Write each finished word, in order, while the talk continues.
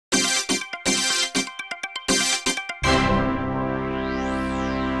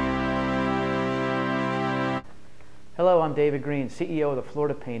Hello, I'm David Greene, CEO of the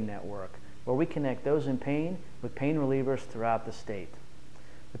Florida Pain Network, where we connect those in pain with pain relievers throughout the state.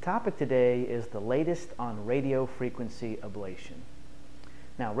 The topic today is the latest on radiofrequency ablation.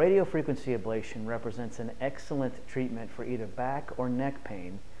 Now, radiofrequency ablation represents an excellent treatment for either back or neck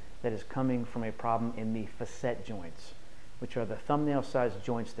pain that is coming from a problem in the facet joints, which are the thumbnail-sized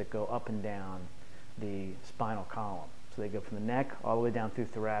joints that go up and down the spinal column. So they go from the neck all the way down through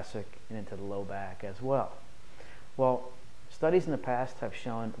thoracic and into the low back as well. Well, studies in the past have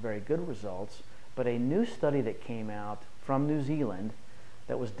shown very good results, but a new study that came out from New Zealand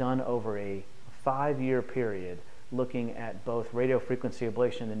that was done over a 5-year period looking at both radiofrequency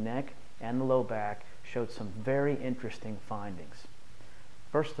ablation in the neck and the low back showed some very interesting findings.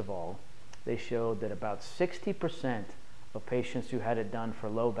 First of all, they showed that about 60% of patients who had it done for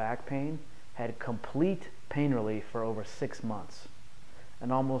low back pain had complete pain relief for over 6 months.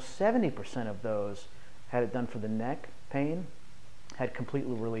 And almost 70% of those had it done for the neck pain had complete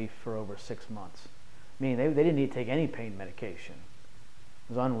relief for over 6 months. Meaning they didn't need to take any pain medication.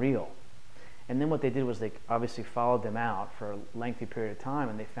 It was unreal. And then what they did was they obviously followed them out for a lengthy period of time,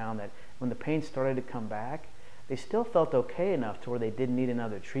 and they found that when the pain started to come back, they still felt okay enough to where they didn't need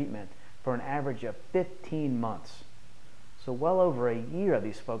another treatment for an average of 15 months. So well over a year,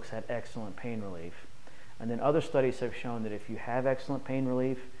 these folks had excellent pain relief. And then other studies have shown that if you have excellent pain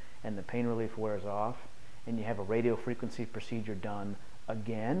relief and the pain relief wears off, and you have a radiofrequency procedure done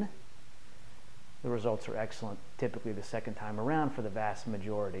again, the results are excellent, typically the second time around for the vast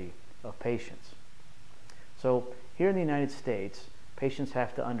majority of patients. So here in the United States, patients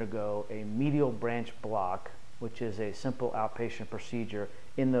have to undergo a medial branch block, which is a simple outpatient procedure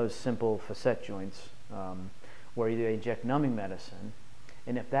in those simple facet joints where you inject numbing medicine.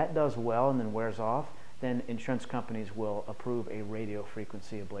 And if that does well and then wears off, then insurance companies will approve a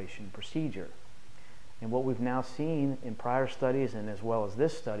radiofrequency ablation procedure. And what we've now seen in prior studies, and as well as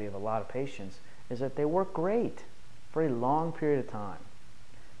this study of a lot of patients, is that they work great for a long period of time.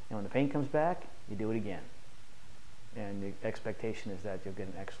 And when the pain comes back, you do it again. And the expectation is that you'll get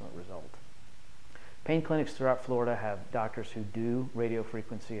an excellent result. Pain clinics throughout Florida have doctors who do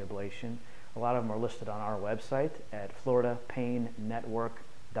radiofrequency ablation. A lot of them are listed on our website at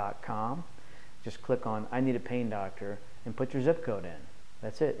floridapainnetworkdotcom. Just click on I need a pain doctor and put your zip code in.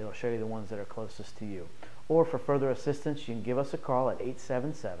 That's it. It'll show you the ones that are closest to you. Or for further assistance, you can give us a call at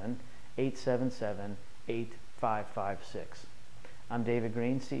 877-877-8556. I'm David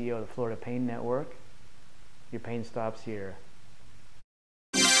Greene, CEO of the Florida Pain Network. Your pain stops here.